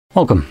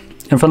Welcome.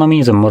 In front of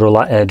me is a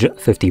MOTOROLA Edge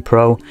 50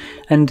 Pro,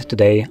 and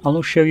today I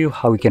will show you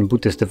how we can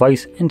boot this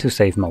device into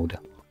safe mode.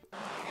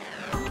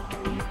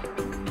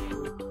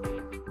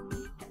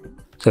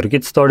 So to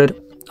get started,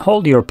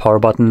 hold your power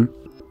button,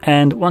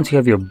 and once you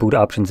have your boot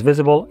options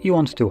visible, you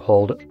want to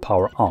hold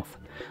power off.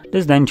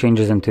 This then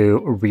changes into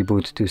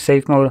reboot to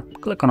safe mode.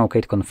 Click on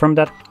OK to confirm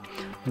that.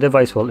 The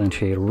device will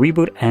initiate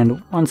reboot,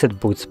 and once it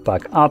boots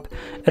back up,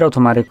 it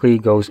automatically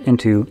goes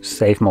into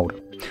safe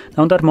mode.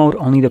 Now in that mode,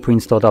 only the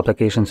pre-installed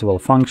applications will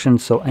function,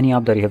 so any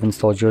app that you have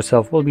installed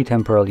yourself will be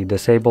temporarily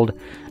disabled,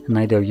 and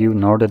neither you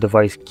nor the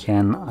device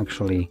can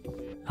actually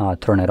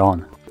turn it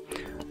on.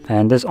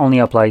 And this only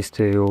applies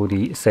to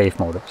the safe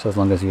mode, so as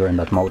long as you're in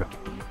that mode.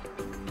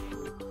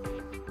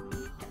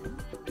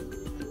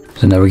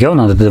 So there we go,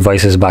 now that the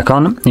device is back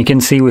on, you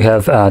can see we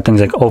have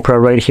things like Opera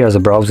right here as a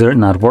browser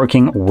not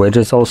working,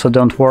 widgets also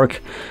don't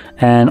work,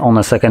 and on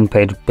the second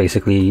page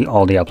basically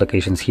all the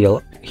applications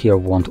here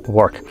won't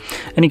work.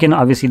 And you can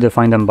obviously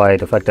define them by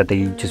the fact that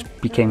they just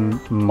became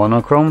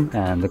monochrome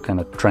and they're kind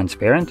of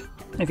transparent.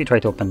 If you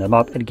try to open them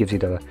up, it gives you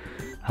the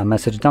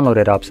message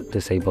downloaded apps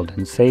disabled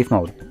in safe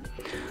mode.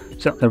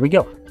 So there we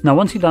go. Now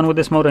once you're done with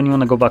this mode and you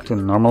want to go back to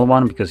normal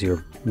one because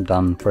you're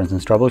done, for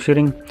instance,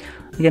 troubleshooting,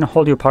 you can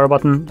hold your power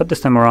button, but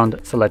this time around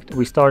select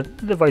restart,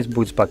 the device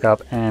boots back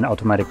up and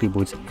automatically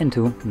boots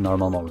into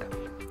normal mode.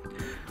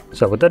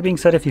 So with that being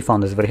said, if you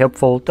found this very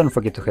helpful, don't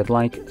forget to hit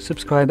like,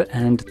 subscribe,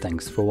 and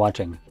thanks for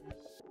watching.